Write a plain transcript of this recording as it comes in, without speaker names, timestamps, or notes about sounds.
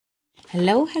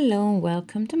Hello,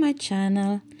 welcome to my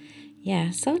channel.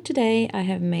 So today I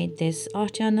have made this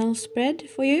art journal spread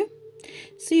for you,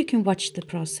 so you can watch the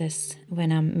process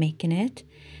when I'm making it.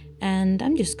 And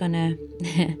I'm just gonna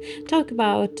talk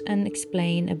about and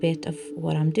explain a bit of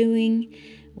what I'm doing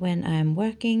when I'm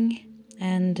working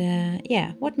and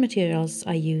what materials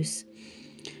I use.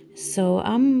 So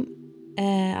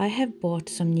I have bought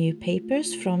some new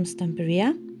papers from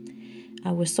Stamperia.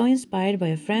 I was so inspired by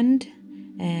a friend.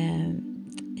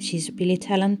 She's really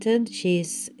talented.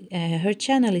 Her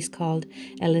channel is called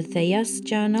Alethea's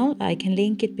Journal. I can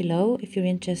link it below if you're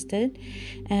interested.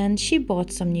 And she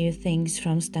bought some new things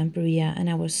from Stamperia,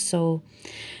 and I was so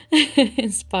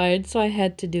inspired, so I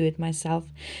had to do it myself.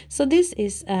 So this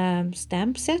is a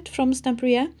stamp set from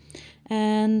Stamperia,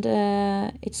 and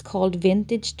it's called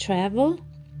Vintage Travel.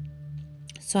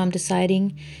 So I'm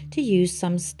deciding to use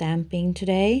some stamping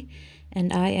today,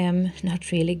 and I am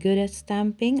not really good at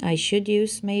stamping. I should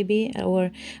use maybe, or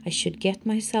I should get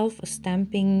myself a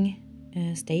stamping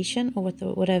station or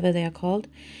whatever they are called.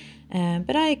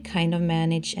 But I kind of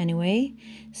manage anyway.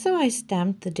 So I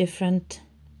stamped the different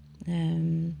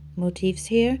motifs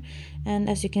here, and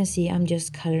as you can see, I'm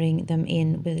just coloring them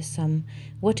in with some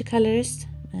watercolors.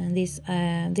 And this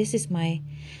is my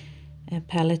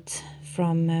palette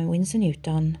from Winsor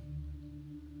Newton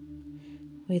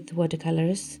with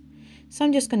watercolors. So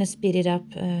I'm just going to speed it up.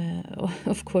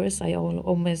 Of course, I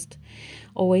almost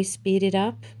always speed it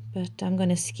up, but I'm going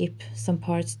to skip some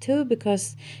parts too,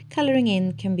 because coloring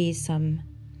in can be some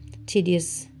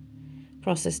tedious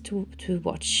process to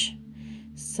watch.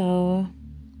 So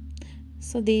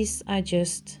these I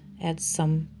just add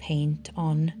some paint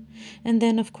on, and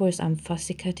then of course I'm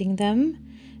fussy cutting them,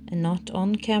 and not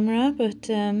on camera, but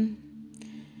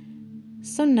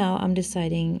so now I'm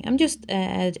deciding, I'm just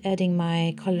adding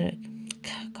my color,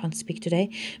 can't speak today,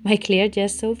 my clear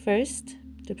gesso first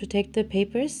to protect the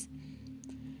papers,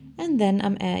 and then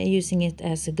I'm using it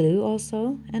as a glue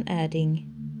also, and adding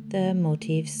the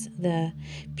motifs, the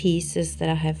pieces that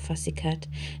I have fussy cut.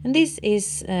 And this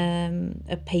is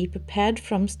a paper pad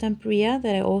from Stamperia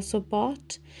that I also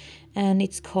bought, and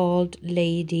it's called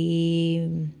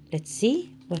Lady, let's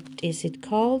see, what is it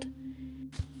called?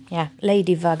 Yeah,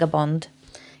 Lady Vagabond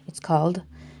it's called,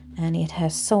 and it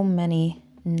has so many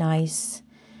nice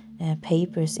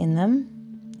papers in them,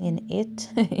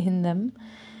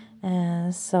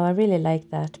 so I really like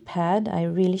that pad. I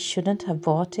really shouldn't have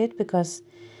bought it because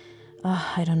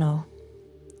I don't know,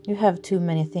 you have too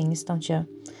many things, don't you?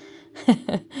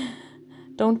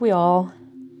 Don't we all?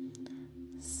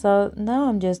 So now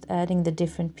I'm just adding the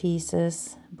different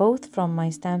pieces, both from my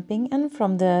stamping and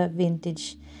from the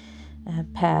vintage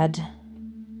pad.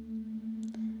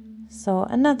 So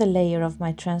another layer of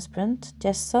my transparent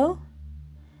gesso,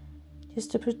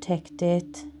 just to protect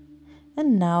it.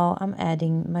 And now I'm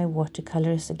adding my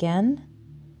watercolors again.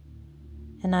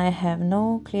 And I have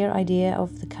no clear idea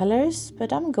of the colors,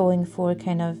 but I'm going for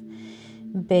kind of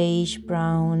beige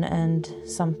brown and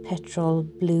some petrol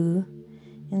blue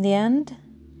in the end.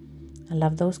 I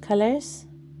love those colors.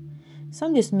 So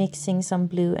I'm just mixing some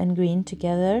blue and green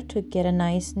together to get a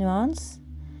nice nuance.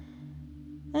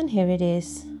 And here it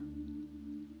is.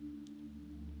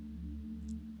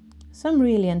 So I'm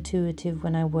really intuitive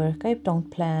when I work. I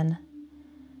don't plan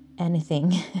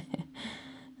anything.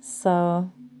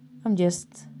 So I'm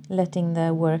just letting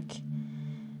the work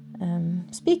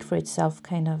speak for itself,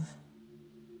 kind of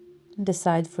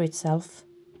decide for itself.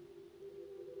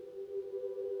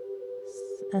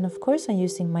 And of course I'm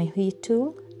using my heat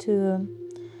tool to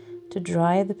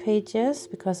dry the pages,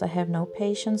 because I have no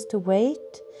patience to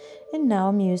wait. And now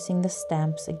I'm using the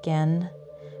stamps again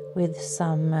with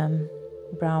some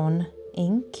brown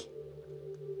ink,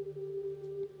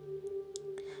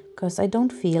 because I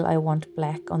don't feel I want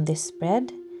black on this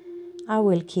spread. I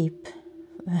will keep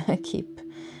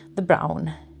the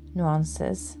brown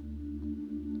nuances.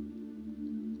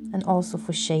 And also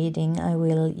for shading, I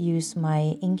will use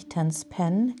my Inktense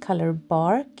pen color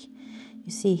Bark,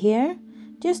 you see here,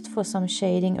 just for some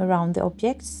shading around the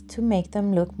objects to make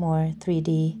them look more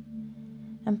 3D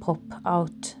and pop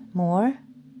out more.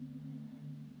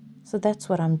 So that's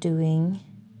what I'm doing.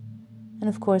 And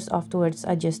of course afterwards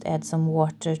I just add some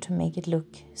water to make it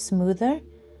look smoother.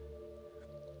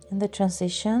 And the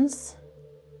transitions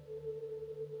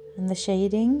and the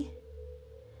shading.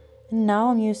 And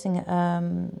now I'm using,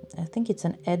 I think it's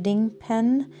an edding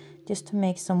pen, just to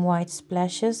make some white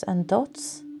splashes and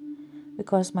dots,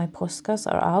 because my Poscas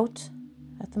are out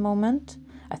at the moment.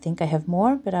 I think I have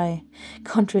more, but I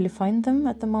can't really find them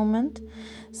at the moment.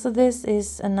 So this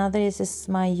is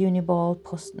my Uniball,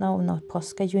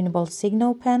 Uniball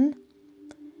Signo pen.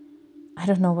 I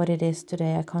don't know what it is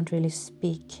today. I can't really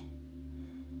speak.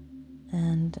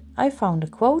 And I found a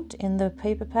quote in the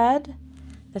paper pad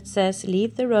that says,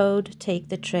 "Leave the road, take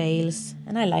the trails."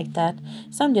 And I like that.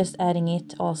 So I'm just adding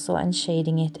it also and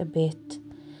shading it a bit.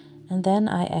 And then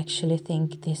I actually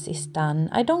think this is done.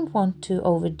 I don't want to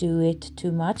overdo it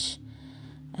too much.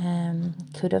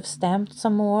 Could have stamped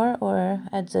some more or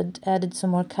added some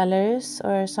more colors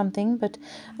or something, but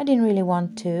I didn't really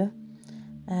want to.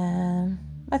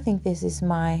 I think this is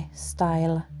my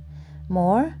style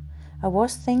more. I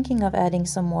was thinking of adding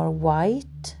some more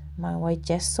white, my white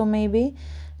gesso maybe,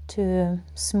 to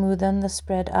smoothen the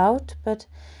spread out, but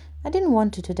I didn't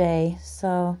want to today.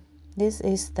 So this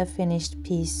is the finished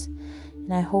piece,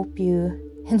 and I hope you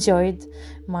enjoyed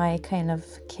my kind of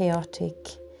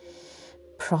chaotic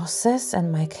process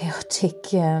and my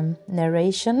chaotic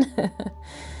narration.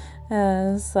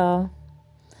 So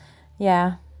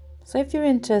yeah, so if you're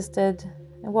interested,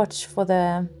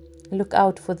 look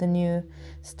out for the new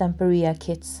Stamperia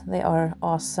kits. They are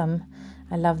awesome.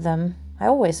 I love them. I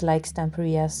always like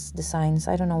Stamperia's designs.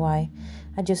 I don't know why.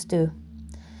 I just do.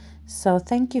 So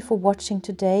thank you for watching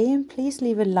today, and please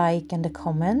leave a like and a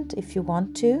comment if you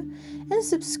want to, and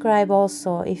subscribe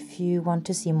also if you want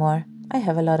to see more. I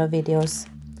have a lot of videos.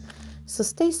 So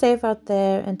stay safe out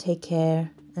there and take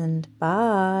care, and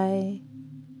bye.